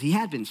 Because he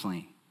had been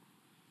slain.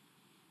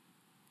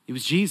 It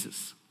was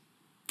Jesus.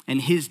 And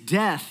his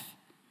death,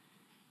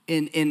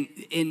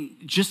 in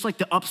just like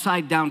the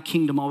upside down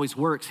kingdom always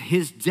works,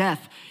 his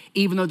death,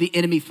 even though the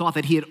enemy thought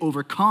that he had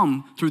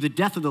overcome through the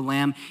death of the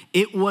Lamb,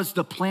 it was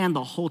the plan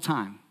the whole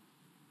time.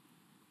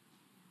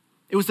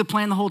 It was the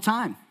plan the whole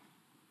time.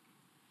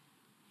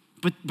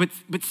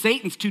 But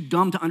Satan's too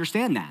dumb to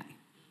understand that.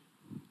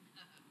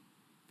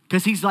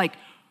 Because he's like,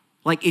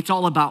 Like it's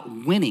all about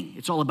winning.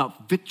 It's all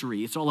about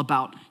victory. It's all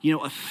about,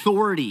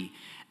 authority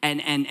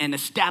and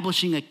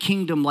establishing a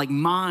kingdom like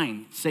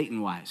mine,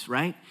 Satan-wise,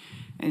 right?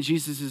 And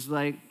Jesus is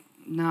like,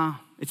 no,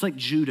 it's like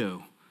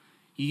judo.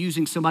 You're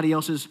using somebody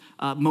else's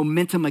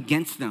momentum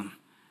against them.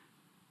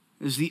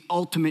 It's the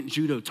ultimate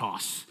judo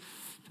toss.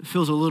 It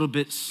feels a little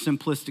bit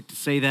simplistic to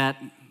say that,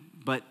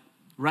 but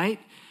right?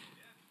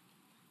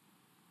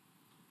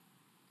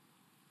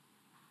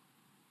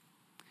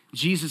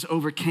 Jesus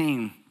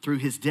overcame through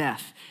his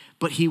death,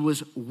 but he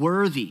was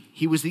worthy.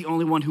 He was the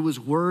only one who was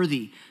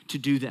worthy to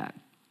do that.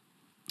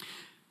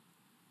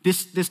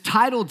 This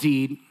title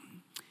deed,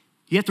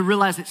 you have to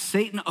realize that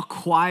Satan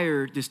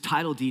acquired this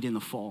title deed in the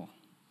fall.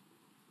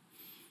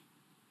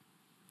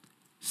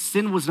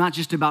 Sin was not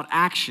just about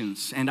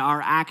actions and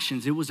our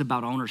actions, it was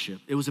about ownership.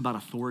 It was about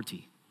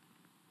authority.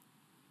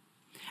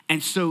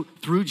 And so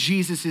through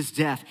Jesus'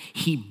 death,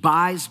 he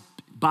buys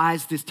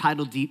this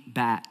title deed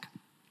back.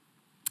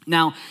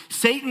 Now,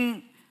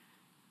 Satan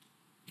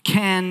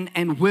can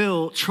and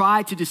will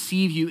try to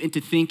deceive you into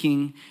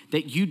thinking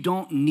that you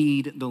don't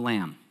need the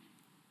Lamb,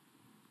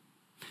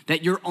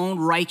 that your own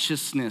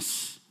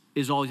righteousness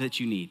is all that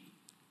you need.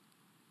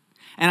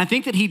 And I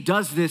think that he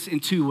does this in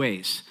two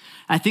ways.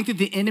 I think that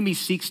the enemy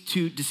seeks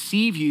to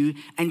deceive you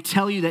and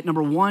tell you that,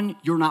 number one,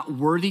 you're not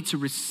worthy to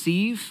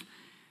receive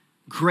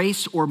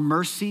grace or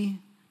mercy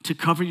to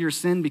cover your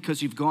sin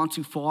because you've gone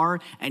too far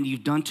and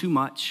you've done too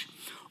much.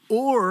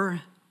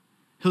 Or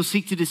he'll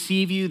seek to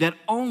deceive you that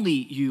only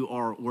you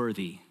are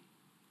worthy.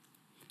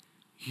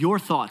 Your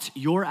thoughts,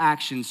 your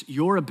actions,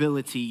 your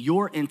ability,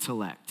 your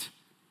intellect.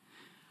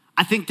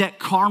 I think that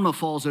karma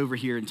falls over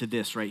here into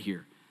this right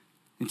here,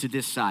 into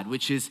this side,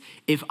 which is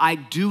if I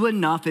do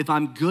enough, if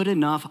I'm good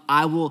enough,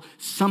 I will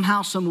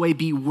somehow, some way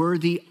be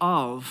worthy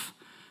of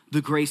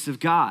the grace of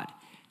God.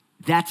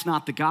 That's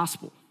not the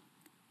gospel.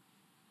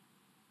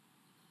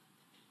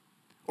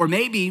 Or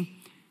maybe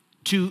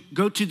to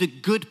go to the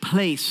good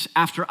place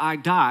after I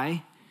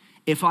die.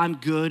 If I'm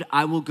good,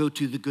 I will go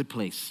to the good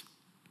place.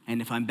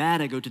 And if I'm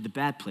bad, I go to the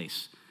bad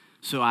place.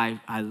 So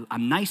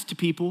I'm nice to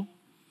people.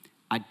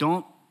 I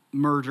don't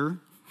murder.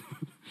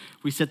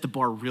 We set the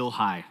bar real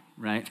high,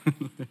 right?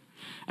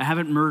 I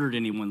haven't murdered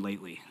anyone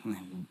lately.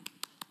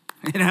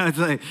 It's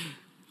like,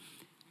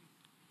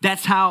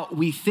 that's how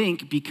we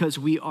think because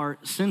we are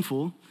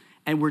sinful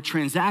and we're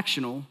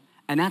transactional.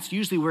 And that's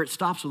usually where it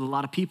stops with a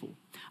lot of people.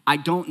 I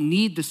don't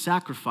need the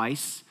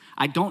sacrifice.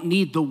 I don't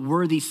need the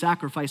worthy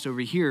sacrifice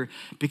over here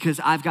because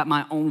I've got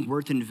my own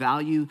worth and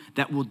value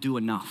that will do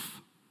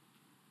enough.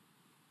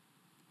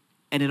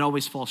 And it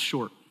always falls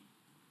short.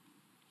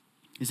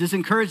 Is this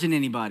encouraging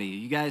anybody?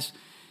 You guys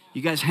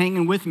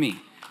hanging with me?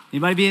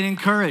 Anybody being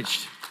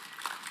encouraged?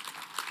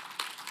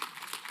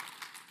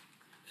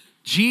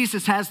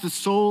 Jesus has the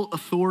sole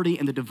authority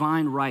and the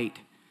divine right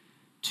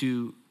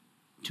to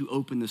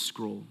open the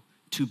scroll,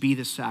 to be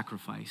the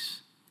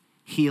sacrifice.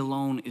 He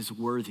alone is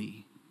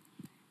worthy.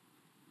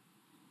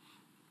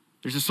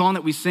 There's a song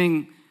that we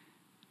sing,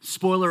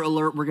 spoiler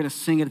alert, we're gonna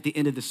sing it at the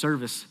end of the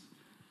service,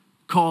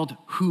 called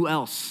Who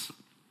Else?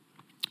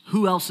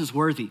 Who else is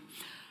worthy?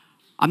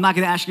 I'm not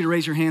gonna ask you to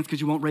raise your hands because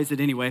you won't raise it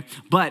anyway,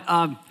 but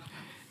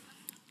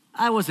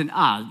I was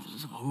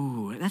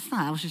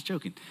just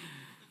joking.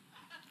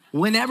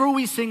 Whenever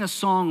we sing a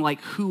song like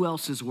Who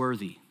Else is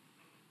Worthy,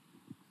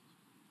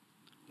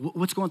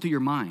 what's going through your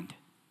mind?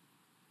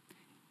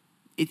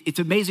 It's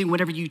amazing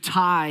whenever you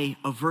tie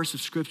a verse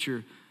of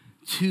scripture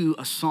to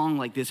a song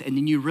like this, and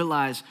then you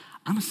realize,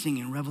 I'm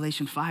singing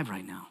Revelation 5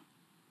 right now.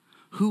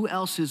 Who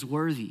else is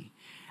worthy?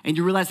 And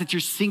you realize that you're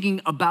singing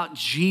about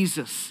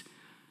Jesus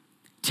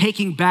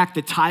taking back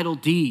the title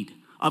deed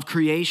of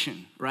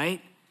creation,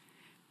 right?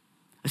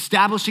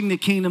 Establishing the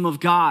kingdom of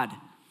God,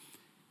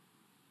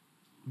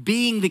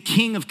 being the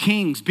King of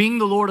Kings, being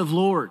the Lord of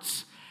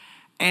Lords.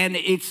 And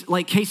it's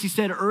like Casey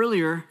said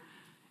earlier,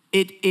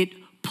 it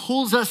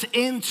pulls us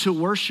into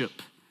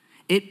worship.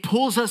 It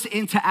pulls us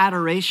into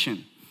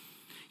adoration.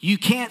 You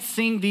can't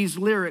sing these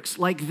lyrics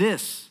like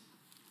this.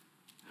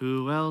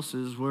 Who else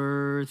is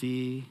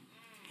worthy?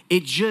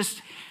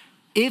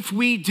 If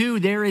we do,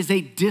 there is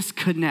a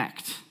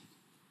disconnect.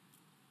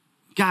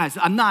 Guys,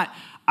 I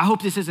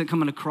hope this isn't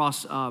coming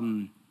across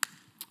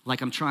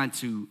like I'm trying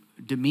to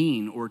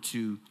demean or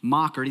to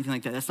mock or anything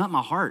like that. That's not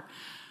my heart.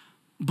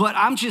 But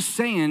I'm just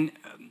saying,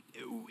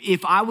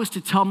 if I was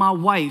to tell my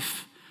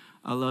wife,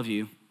 I love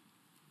you,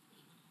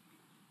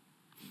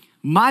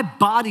 my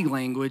body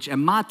language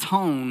and my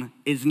tone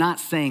is not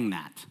saying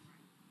that.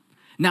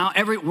 Now,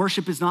 every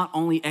worship is not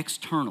only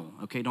external,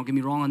 okay? Don't get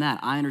me wrong on that.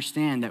 I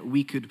understand that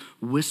we could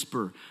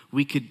whisper,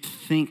 we could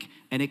think,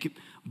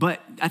 but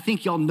I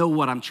think y'all know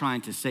what I'm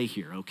trying to say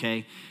here,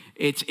 okay?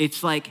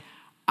 It's like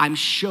I'm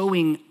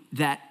showing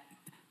that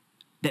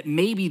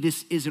maybe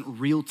this isn't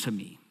real to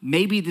me.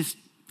 Maybe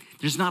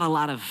there's not a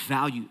lot of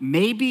value.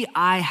 Maybe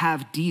I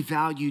have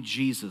devalued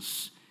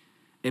Jesus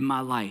in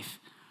my life.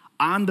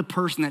 I'm the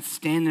person that's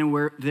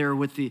standing there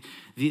with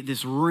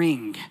this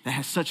ring that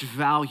has such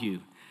value,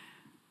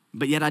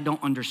 but yet I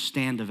don't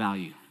understand the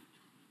value.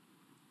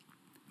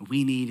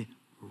 We need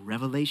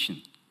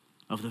revelation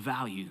of the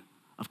value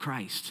of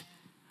Christ,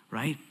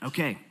 right?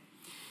 Okay.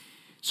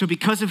 So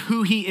because of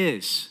who he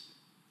is,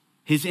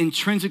 his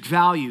intrinsic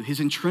value, his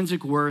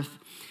intrinsic worth,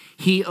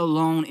 he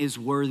alone is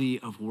worthy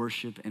of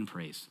worship and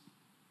praise.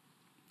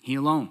 He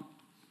alone.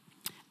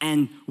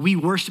 And we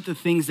worship the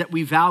things that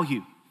we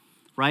value,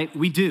 right?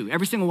 We do.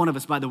 Every single one of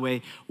us, by the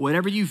way,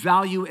 whatever you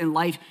value in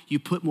life, you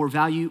put more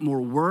value,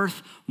 more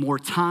worth, more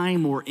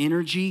time, more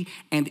energy,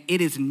 and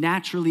it is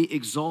naturally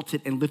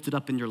exalted and lifted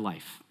up in your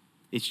life.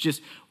 It's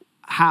just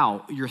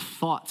how your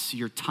thoughts,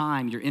 your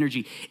time, your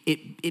energy,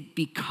 it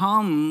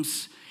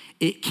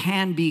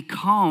can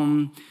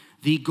become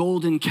the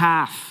golden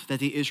calf that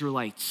the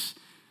Israelites,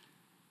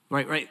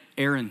 right?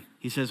 Aaron,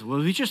 he says,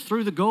 well, he just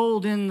threw the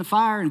gold in the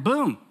fire and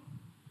boom,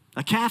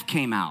 a calf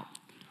came out.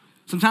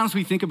 Sometimes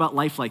we think about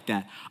life like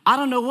that. I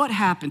don't know what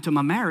happened to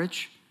my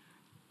marriage.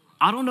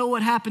 I don't know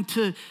what happened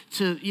to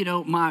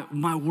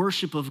my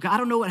worship of God. I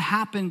don't know what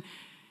happened.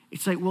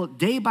 It's like, well,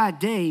 day by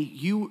day,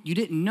 you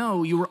didn't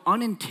know you were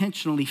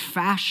unintentionally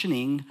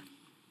forming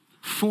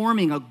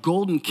a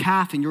golden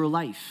calf in your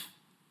life.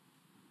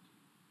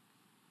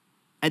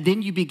 And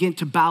then you begin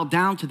to bow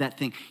down to that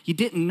thing. You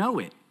didn't know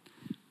it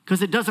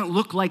because it doesn't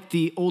look like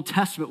the Old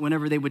Testament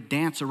whenever they would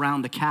dance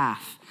around the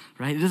calf,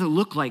 right? It doesn't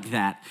look like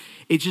that.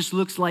 It just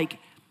looks like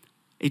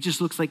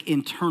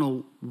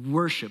internal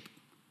worship,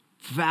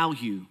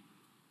 value,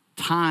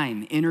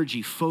 time,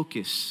 energy,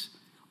 focus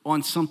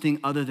on something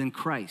other than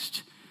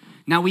Christ.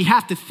 Now we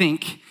have to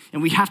think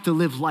and we have to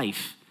live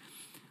life,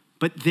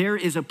 but there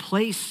is a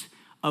place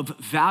of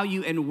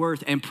value and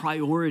worth and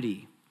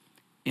priority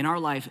in our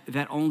life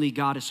that only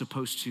God is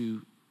supposed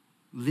to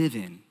live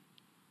in.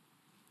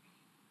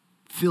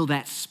 Fill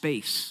that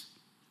space.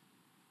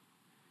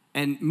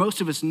 And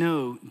most of us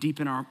know deep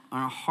in our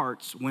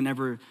hearts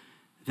whenever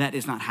that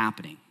is not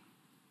happening.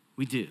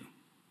 We do,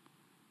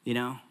 you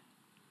know?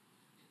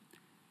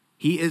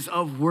 He is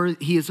of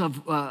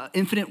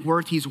infinite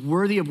worth. He's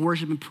worthy of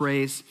worship and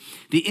praise.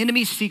 The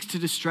enemy seeks to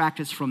distract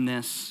us from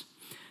this,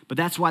 but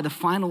that's why the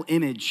final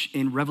image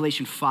in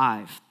Revelation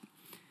 5,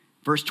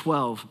 verse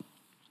 12,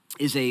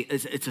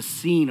 it's a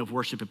scene of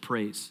worship and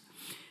praise.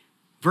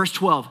 Verse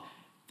 12,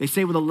 they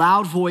say with a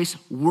loud voice,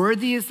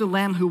 worthy is the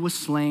Lamb who was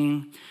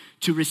slain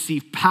to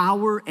receive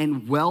power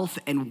and wealth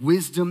and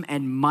wisdom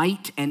and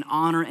might and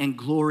honor and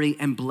glory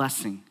and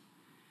blessing.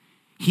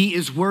 He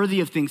is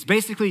worthy of things.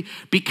 Basically,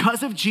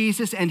 because of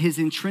Jesus and his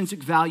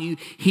intrinsic value,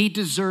 he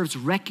deserves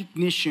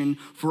recognition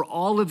for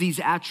all of these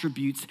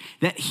attributes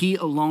that he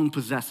alone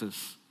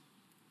possesses.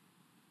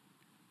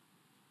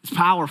 It's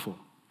powerful.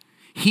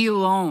 He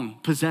alone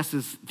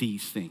possesses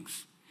these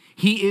things.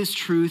 He is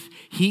truth.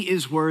 He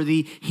is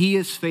worthy. He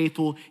is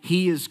faithful.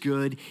 He is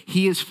good.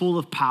 He is full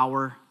of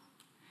power.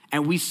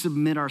 And we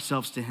submit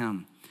ourselves to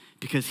him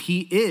because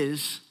he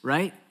is,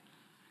 right?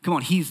 Come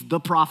on, he's the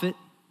prophet.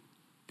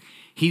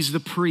 He's the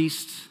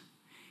priest.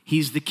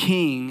 He's the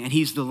king. And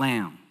he's the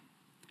lamb.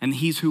 And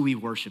he's who we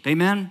worship.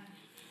 Amen?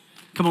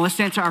 Come on, let's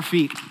stand to our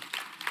feet.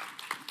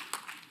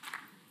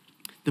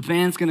 The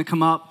band's going to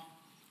come up.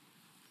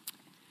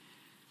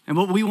 And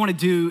what we want to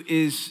do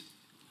is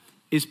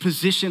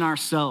position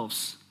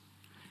ourselves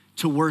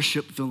to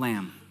worship the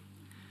Lamb,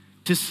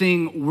 to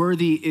sing,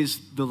 worthy is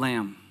the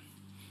Lamb.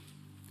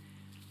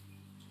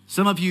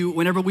 Some of you,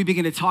 whenever we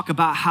begin to talk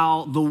about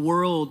how the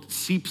world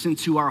seeps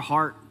into our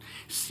heart,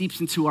 seeps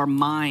into our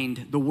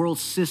mind, the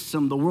world's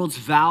system, the world's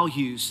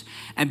values,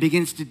 and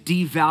begins to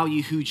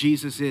devalue who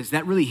Jesus is,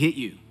 that really hit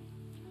you.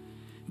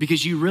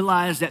 Because you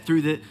realize that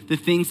through the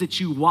things that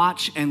you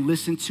watch and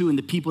listen to and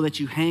the people that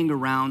you hang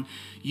around,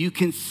 you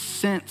can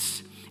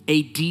sense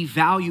a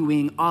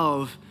devaluing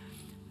of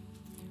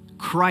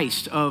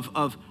Christ,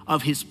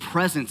 of his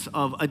presence,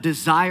 of a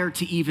desire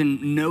to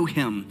even know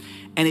him.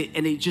 And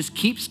it just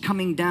keeps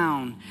coming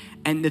down.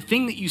 And the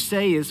thing that you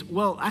say is,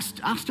 well, I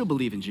still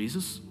believe in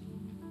Jesus.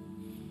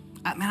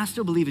 I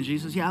still believe in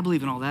Jesus. Yeah, I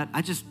believe in all that.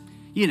 I just,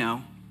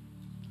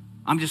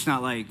 I'm just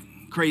not like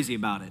crazy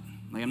about it.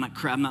 Like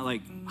I'm not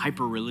like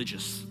hyper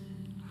religious.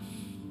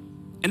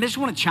 And I just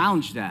want to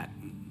challenge that.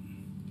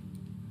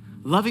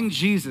 Loving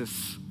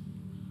Jesus,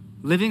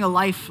 living a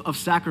life of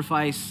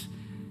sacrifice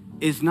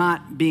is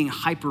not being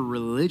hyper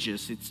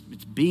religious. It's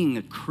being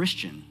a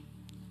Christian.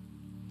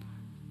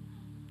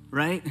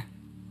 Right?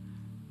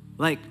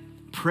 Like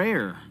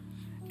prayer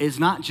is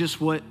not just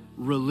what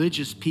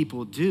religious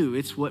people do.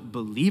 It's what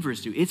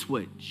believers do. It's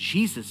what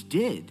Jesus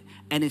did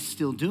and is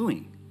still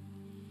doing.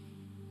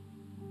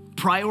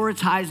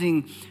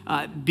 Prioritizing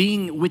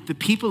being with the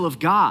people of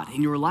God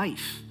in your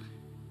life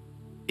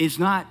is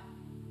not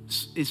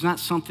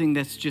something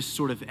that's just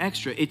sort of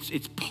extra.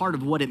 It's part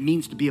of what it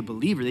means to be a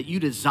believer, that you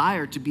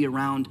desire to be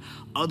around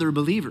other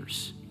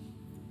believers.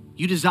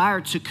 You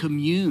desire to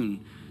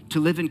commune, to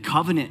live in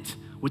covenant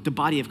with the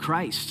body of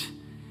Christ.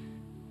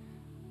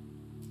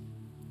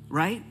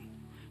 Right?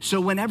 So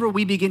whenever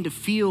we begin to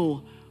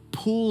feel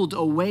pulled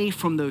away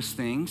from those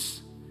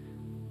things,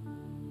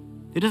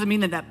 it doesn't mean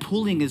that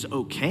pulling is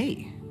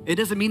okay. It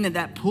doesn't mean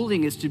that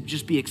pulling is to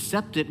just be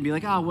accepted and be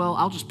like, oh, well,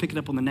 I'll just pick it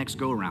up on the next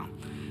go around.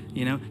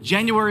 You know,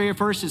 January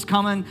 1st is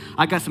coming.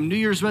 I got some New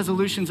Year's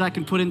resolutions I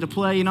can put into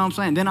play, you know what I'm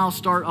saying? Then I'll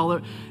start all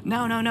over.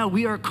 No.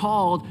 We are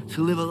called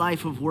to live a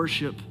life of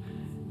worship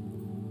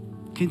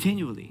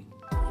continually.